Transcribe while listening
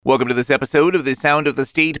Welcome to this episode of the Sound of the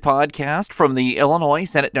State podcast from the Illinois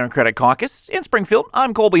Senate Democratic Caucus in Springfield.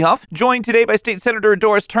 I'm Colby Huff, joined today by State Senator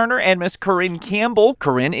Doris Turner and Miss Corrine Campbell.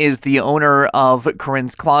 Corrine is the owner of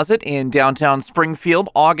Corinne's Closet in downtown Springfield.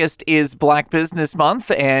 August is Black Business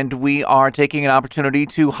Month, and we are taking an opportunity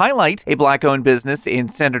to highlight a Black-owned business in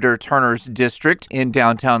Senator Turner's district in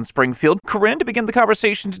downtown Springfield. Corrine, to begin the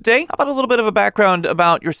conversation today, how about a little bit of a background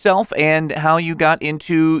about yourself and how you got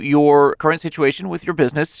into your current situation with your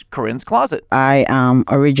business, Corinne's Closet? I am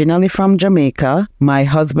originally from Jamaica. My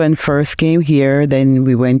husband first came here, then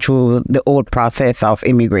we went through the old process of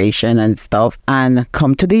immigration and stuff and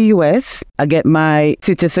come to the U.S. I get my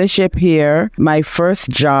citizenship here. My first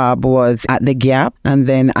job was at the Gap, and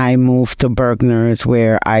then I moved to Bergner's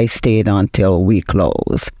where I stayed until we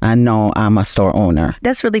closed. And now I'm a store owner.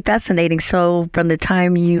 That's really fascinating. So from the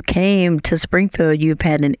time you came to Springfield, you've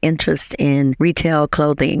had an interest in retail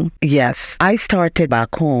clothing. Yes. I started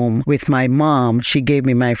back home with my mom. She gave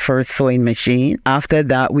me my first sewing machine. After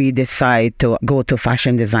that, we decided to go to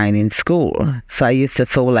fashion designing school. So I used to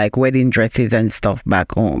sew like wedding dresses and stuff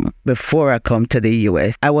back home. Before I come to the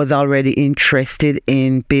U.S., I was already interested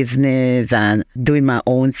in business and doing my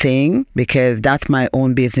own thing because that's my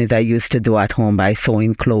own business I used to do at home by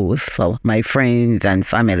sewing clothes for my friends and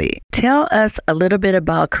family. Tell us a little bit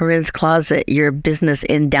about Corinne's Closet, your business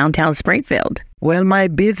in downtown Springfield. Well, my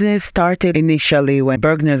business started initially when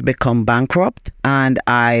Bergner's become bankrupt and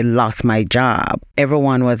I lost my job.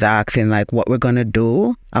 Everyone was asking like what we're going to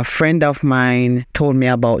do. A friend of mine told me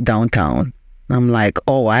about downtown. I'm like,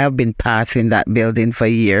 oh, I have been passing that building for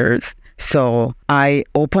years. So I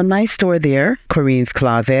opened my store there, Corinne's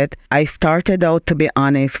Closet. I started out, to be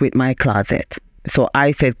honest, with my closet. So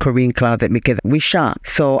I said Corrine Closet because we shop.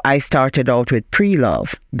 So I started out with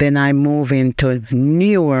pre-love. Then I moved into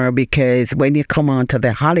newer because when you come on to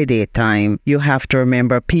the holiday time, you have to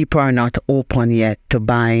remember people are not open yet to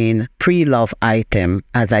buying pre-love item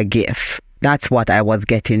as a gift. That's what I was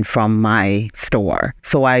getting from my store.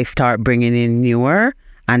 So I start bringing in newer,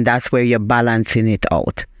 and that's where you're balancing it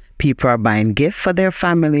out. People are buying gifts for their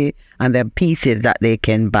family and the pieces that they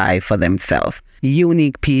can buy for themselves.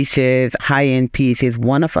 Unique pieces, high-end pieces,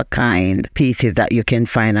 one-of-a-kind pieces that you can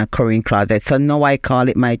find at Corrine Closet. So now I call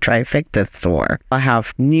it my trifecta store. I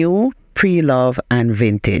have new, pre-love, and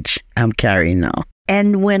vintage I'm carrying now.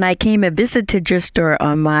 And when I came and visited your store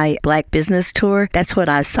on my Black Business Tour, that's what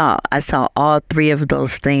I saw. I saw all three of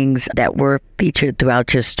those things that were featured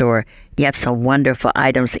throughout your store. You have some wonderful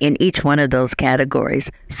items in each one of those categories.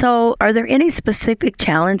 So are there any specific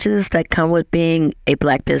challenges that come with being a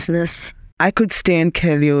Black business? I could stay and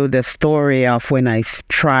tell you the story of when I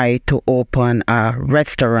tried to open a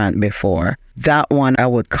restaurant before. That one I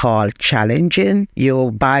would call challenging.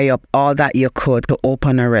 You buy up all that you could to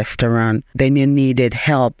open a restaurant. Then you needed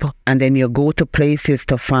help. And then you go to places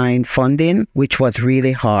to find funding, which was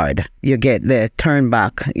really hard. You get the turn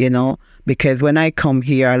back, because when I come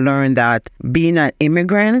here, I learned that being an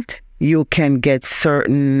immigrant, you can get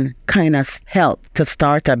certain kind of help to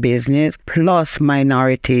start a business, plus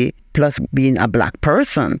minority, plus being a Black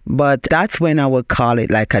person. But that's when I would call it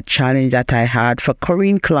like a challenge that I had. For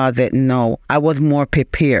Corrine Closet, no, I was more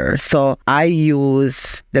prepared. So I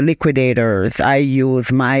use the liquidators. I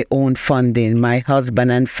use my own funding, my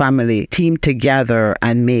husband and family team together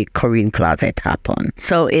and make Corrine Closet happen.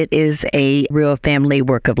 So it is a real family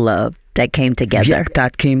work of love that came together. Yeah,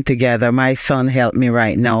 that came together. My son helped me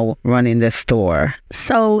right now running the store.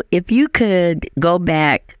 So if you could go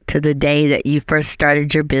back to the day that you first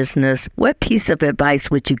started your business, what piece of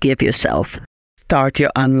advice would you give yourself? Start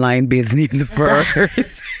your online business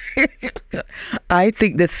first. I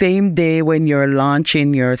think the same day when you're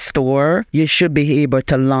launching your store, you should be able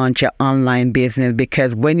to launch your online business,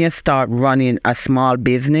 because when you start running a small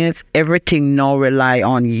business, everything now rely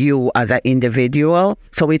on you as an individual.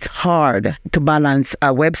 So it's hard to balance a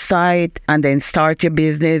website and then start your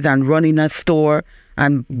business and running a store.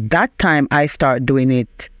 And that time I start doing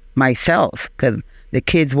it myself because the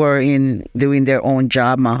kids were doing their own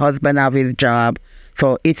job. My husband have his job.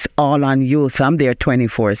 So it's all on you. So I'm there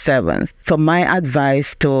 24/7. So my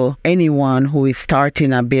advice to anyone who is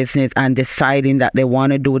starting a business and deciding that they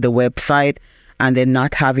want to do the website and they're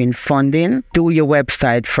not having funding, do your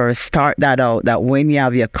website first. Start that out, that when you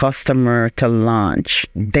have your customer to launch,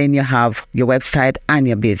 then you have your website and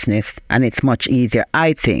your business. And it's much easier,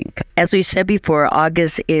 I think. As we said before,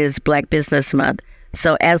 August is Black Business Month.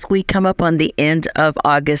 So as we come up on the end of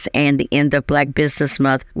August and the end of Black Business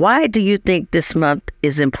Month, why do you think this month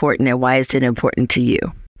is important and why is it important to you?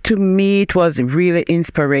 To me, it was really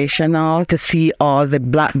inspirational to see all the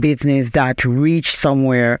Black business that reached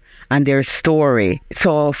somewhere and their story.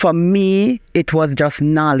 So for me, it was just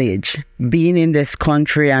knowledge, being in this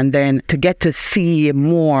country and then to get to see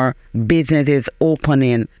more businesses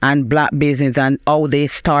opening and Black business and how they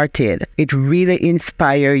started. It really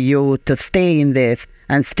inspires you to stay in this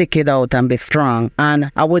and stick it out and be strong.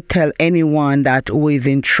 And I would tell anyone that who is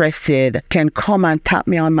interested can come and tap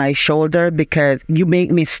me on my shoulder, because you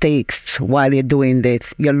make mistakes while you're doing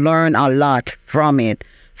this. You learn a lot from it.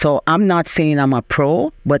 So I'm not saying I'm a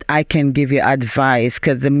pro, but I can give you advice,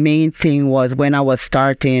 because the main thing was when I was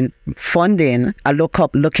starting funding, I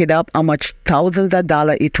look it up how much thousands of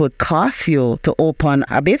dollars it would cost you to open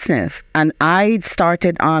a business. And I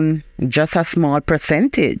started on just a small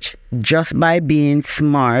percentage, just by being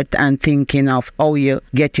smart and thinking of how you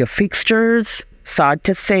get your fixtures. Sad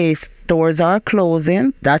to say, stores are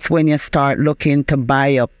closing. That's when you start looking to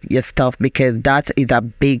buy up your stuff, because that is a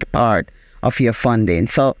big part of your funding.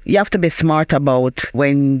 So you have to be smart about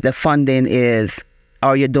when the funding is,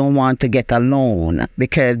 or you don't want to get a loan,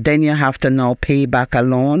 because then you have to now pay back a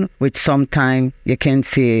loan, which sometimes you can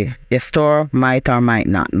see your store might or might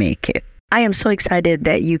not make it. I am so excited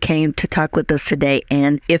that you came to talk with us today.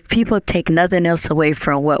 And if people take nothing else away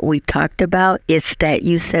from what we talked about, it's that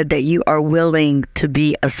you said that you are willing to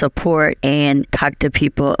be a support and talk to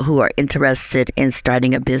people who are interested in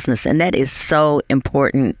starting a business. And that is so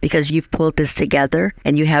important, because you've pulled this together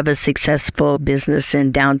and you have a successful business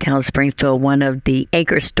in downtown Springfield, one of the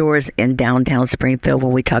anchor stores in downtown Springfield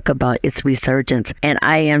when we talk about its resurgence. And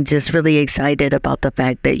I am just really excited about the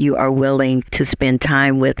fact that you are willing to spend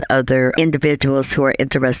time with other individuals who are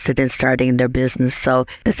interested in starting their business. So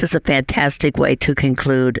this is a fantastic way to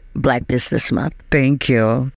conclude Black Business Month. Thank you.